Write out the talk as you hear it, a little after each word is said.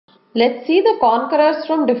Let's see the conquerors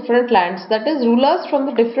from different lands, that is rulers from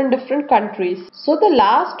the different countries. So the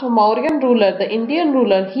last Mauryan ruler, the Indian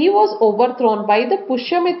ruler, he was overthrown by the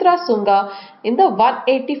Pushyamitra Sunga in the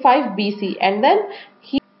 185 BC, and then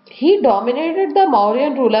he dominated the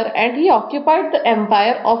Mauryan ruler and he occupied the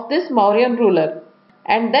empire of this Mauryan ruler.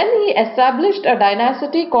 And then he established a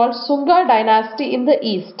dynasty called Sunga dynasty in the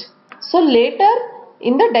east. So later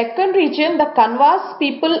in the Deccan region, the Kanvas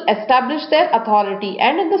people established their authority,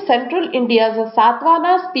 and in the central India, the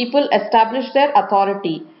Satavahanas people established their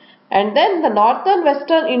authority. And then the northern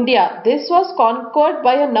western India, this was conquered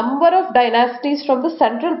by a number of dynasties from the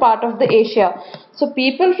central part of the Asia. So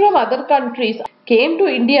people from other countries came to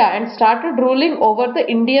India and started ruling over the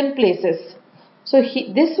Indian places. So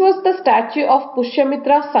this was the statue of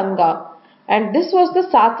Pushyamitra Sangha, and this was the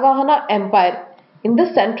Satvahana Empire in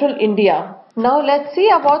the central India. Now let's see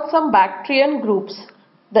about some Bactrian groups.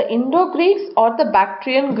 The Indo-Greeks or the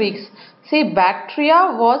Bactrian Greeks. See,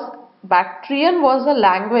 Bactrian was a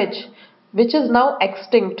language which is now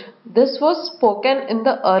extinct. This was spoken in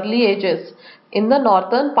the early ages in the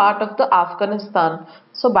northern part of the Afghanistan.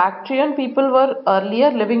 So Bactrian people were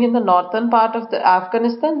earlier living in the northern part of the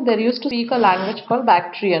Afghanistan. They used to speak a language called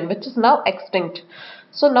Bactrian, which is now extinct.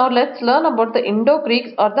 So now let's learn about the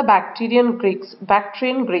Indo-Greeks or the Bactrian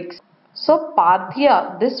Greeks. So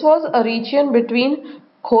Parthia, this was a region between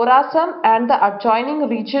Khorasan and the adjoining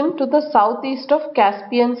region to the southeast of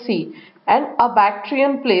Caspian Sea, and a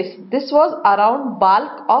Bactrian place. This was around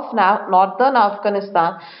Balkh of northern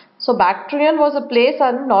Afghanistan. So Bactrian was a place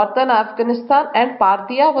in northern Afghanistan and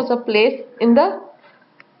Parthia was a place in the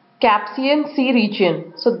Caspian Sea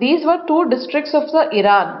region. So these were two districts of the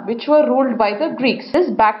Iran which were ruled by the Greeks.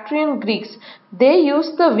 These Bactrian Greeks, they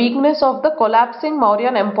used the weakness of the collapsing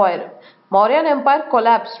Mauryan Empire. Mauryan Empire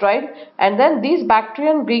collapsed, right? And then these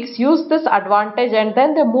Bactrian Greeks used this advantage and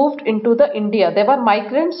then they moved into the India. They were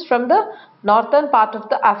migrants from the northern part of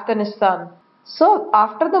the Afghanistan. So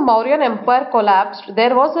after the Mauryan Empire collapsed,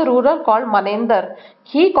 there was a ruler called Manendra.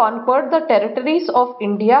 He conquered the territories of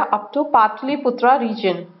India up to Patliputra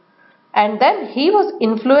region. And then he was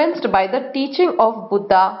influenced by the teaching of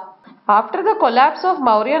Buddha. After the collapse of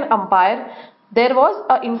Mauryan Empire, there was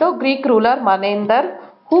an Indo-Greek ruler Manendra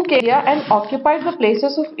who came here and occupied the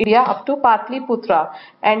places of India up to Patliputra,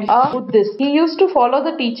 and a Buddhist. He used to follow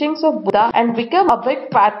the teachings of Buddha and become a big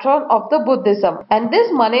patron of the Buddhism. And this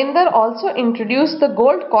Manendra also introduced the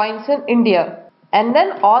gold coins in India. And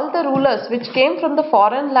then all the rulers which came from the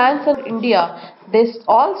foreign lands of India, they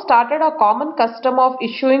all started a common custom of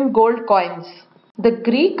issuing gold coins. The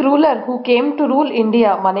Greek ruler who came to rule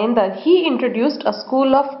India, Manendra, he introduced a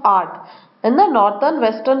school of art in the northern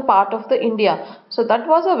western part of the India. So that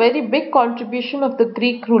was a very big contribution of the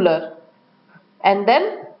Greek ruler. And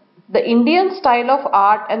then the Indian style of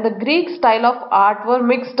art and the Greek style of art were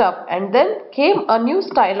mixed up, and then came a new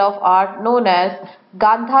style of art known as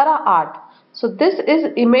Gandhara Art. So this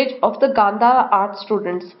is image of the Gandhara Art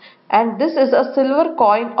students, and this is a silver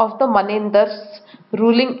coin of the Manendra's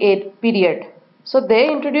ruling period. So they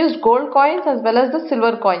introduced gold coins as well as the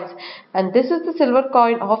silver coins, and this is the silver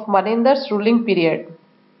coin of Manendra's ruling period.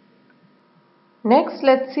 Next,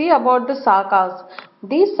 let's see about the Sarcas.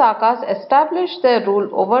 These Sarcas established their rule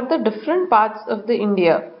over the different parts of the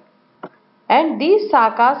India, and these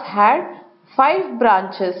Sarcas had 5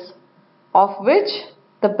 branches, of which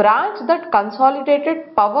the branch that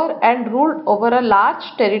consolidated power and ruled over a large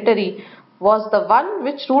territory was the one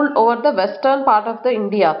which ruled over the western part of the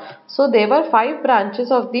India. So there were 5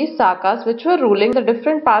 branches of these Sarcas which were ruling the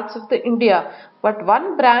different parts of the India. But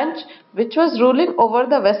one branch which was ruling over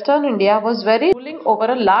the western India was ruling over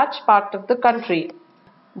a large part of the country.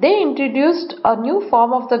 They introduced a new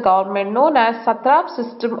form of the government known as satrap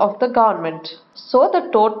system of the government. So the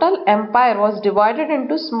total empire was divided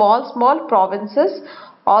into small provinces,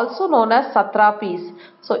 also known as satrapies.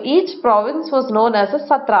 So each province was known as a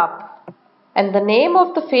satrap. And the name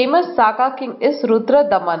of the famous Saka king is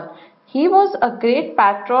Rudradaman. He was a great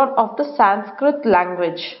patron of the Sanskrit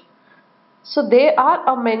language. So there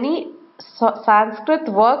are many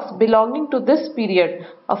Sanskrit works belonging to this period.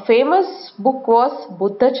 A famous book was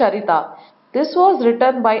Buddha Charita. This was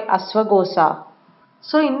written by Asvagosa.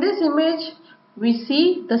 So in this image we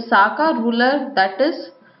see the Saka ruler, that is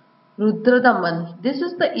Rudradaman. This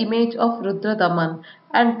is the image of Rudradaman,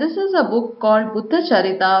 and this is a book called Buddha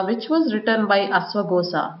Charita which was written by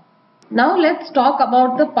Asvagosa. Now let's talk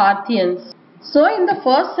about the Parthians. So in the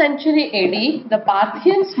 1st century AD, the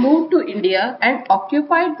Parthians moved to India and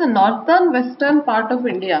occupied the northern western part of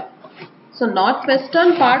India. So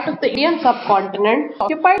northwestern part of the Indian subcontinent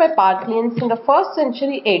occupied by Parthians in the 1st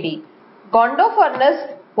century AD.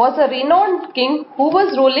 Gondophares was a renowned king who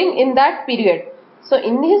was ruling in that period. So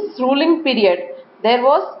in his ruling period, there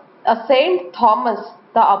was a Saint Thomas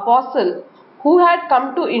the Apostle who had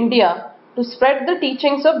come to India to spread the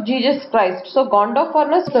teachings of Jesus Christ. So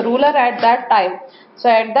Gondophares, the ruler at that time. So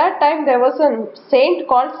at that time there was a saint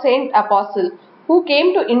called Saint Apostle who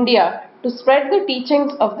came to India to spread the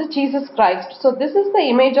teachings of the Jesus Christ. So this is the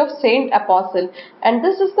image of Saint Apostle, and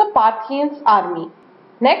this is the Parthians army.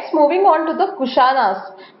 Next, moving on to the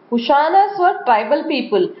Kushanas. Kushanas were tribal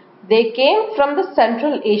people. They came from the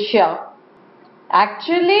Central Asia.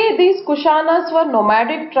 Actually, these Kushanas were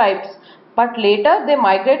nomadic tribes, but later they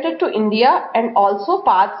migrated to India and also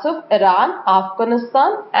parts of Iran,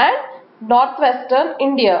 Afghanistan and northwestern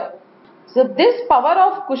India. So this power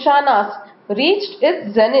of Kushanas reached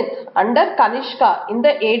its zenith under Kanishka in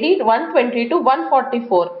the AD 120 to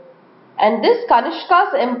 144. And this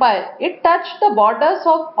Kanishka's empire, it touched the borders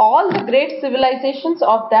of all the great civilizations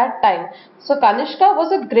of that time. So Kanishka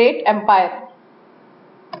was a great empire.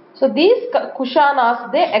 So these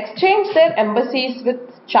Kushanas, they exchanged their embassies with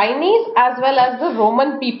Chinese as well as the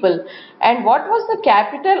Roman people. And what was the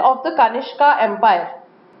capital of the Kanishka empire?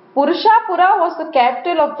 Purushapura was the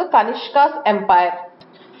capital of the Kanishka's empire.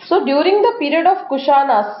 So during the period of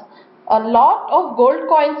Kushanas, a lot of gold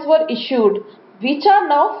coins were issued, which are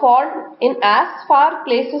now found in as far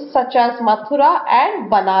places such as Mathura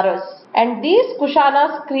and Banaras. And these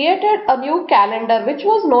Kushanas created a new calendar which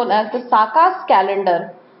was known as the Sarcas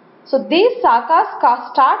calendar. So these Sarcas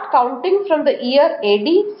start counting from the year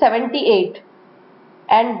AD 78.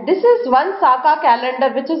 And this is one Sarka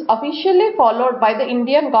calendar which is officially followed by the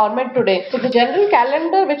Indian government today. So the general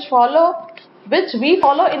calendar which we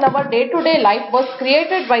follow in our day-to-day life was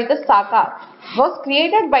created by the Sarka, was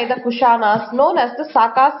created by the Kushanas, known as the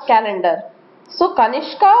Sarkas calendar. So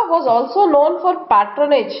Kanishka was also known for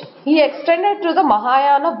patronage. He extended to the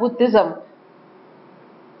Mahayana Buddhism.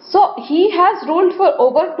 So he has ruled for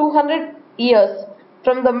over 200 years.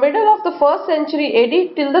 From the middle of the 1st century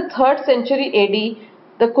AD till the 3rd century AD,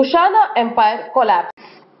 the Kushana empire collapsed.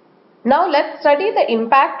 Now let's study the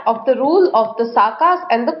impact of the rule of the Sarkas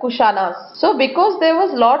and the Kushanas. So because there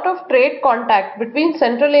was lot of trade contact between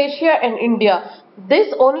Central Asia and India,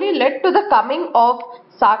 this only led to the coming of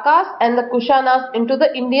Sarkas and the Kushanas into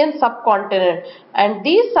the Indian subcontinent. And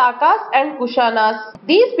these Sarkas and Kushanas,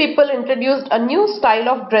 these people introduced a new style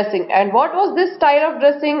of dressing. And what was this style of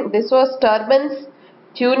dressing? This was turbans,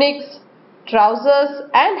 tunics, trousers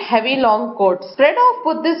and heavy long coats. Spread of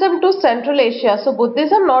Buddhism to Central Asia. So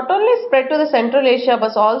Buddhism not only spread to the Central Asia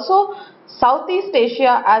but also Southeast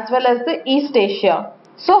Asia as well as the East Asia.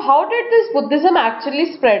 So how did this Buddhism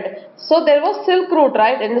actually spread? So there was Silk Route,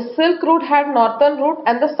 right? And the Silk Route had northern route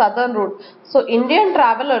and the southern route. So Indian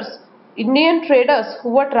travelers, Indian traders who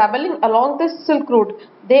were traveling along this Silk Route,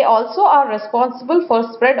 they also are responsible for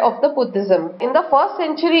spread of the Buddhism. In the 1st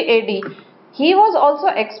century AD, he was also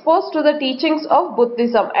exposed to the teachings of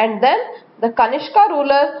Buddhism, and then the Kanishka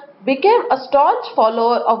ruler became a staunch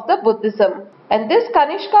follower of the Buddhism. And this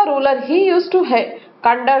Kanishka ruler, he used to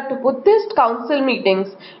conduct Buddhist council meetings,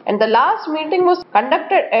 and the last meeting was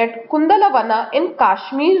conducted at Kundalavana in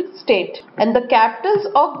Kashmir state. And the capitals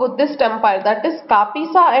of Buddhist empire, that is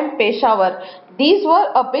Kapisa and Peshawar, these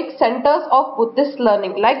were a big centers of Buddhist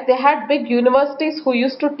learning, like they had big universities who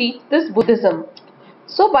used to teach this Buddhism.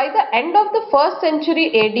 So by the end of the 1st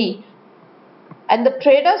century AD, and the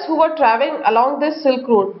traders who were traveling along this Silk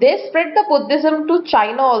Route, they spread the Buddhism to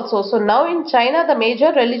China also. So now in China, the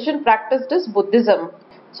major religion practiced is Buddhism.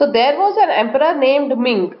 So there was an emperor named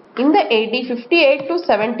Ming in the AD 58 to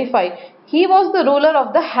 75. He was the ruler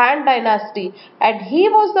of the Han dynasty, and he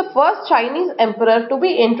was the first Chinese emperor to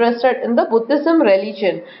be interested in the Buddhism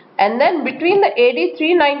religion. And then between the AD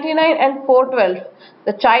 399 and 412,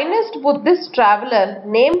 the Chinese Buddhist traveler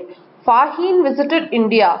named Fahin visited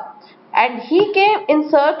India, and he came in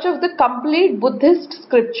search of the complete Buddhist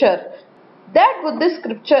scripture. That Buddhist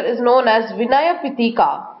scripture is known as Vinaya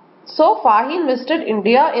Pitaka. So Fahin visited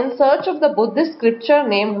India in search of the Buddhist scripture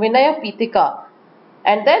named Vinaya Pitaka.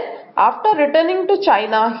 And then after returning to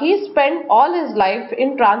China, he spent all his life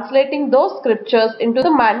in translating those scriptures into the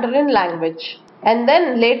Mandarin language. And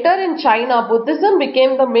then later in China, Buddhism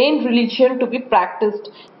became the main religion to be practiced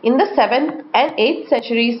in the 7th and 8th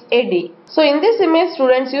centuries AD. So in this image,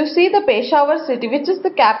 students, you see the Peshawar city, which was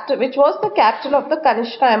the capital of the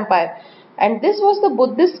Kanishka Empire. And this was the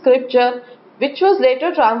Buddhist scripture which was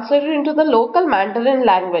later translated into the local Mandarin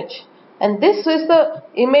language. And this is the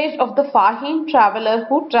image of the Fahin traveler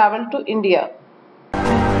who traveled to India.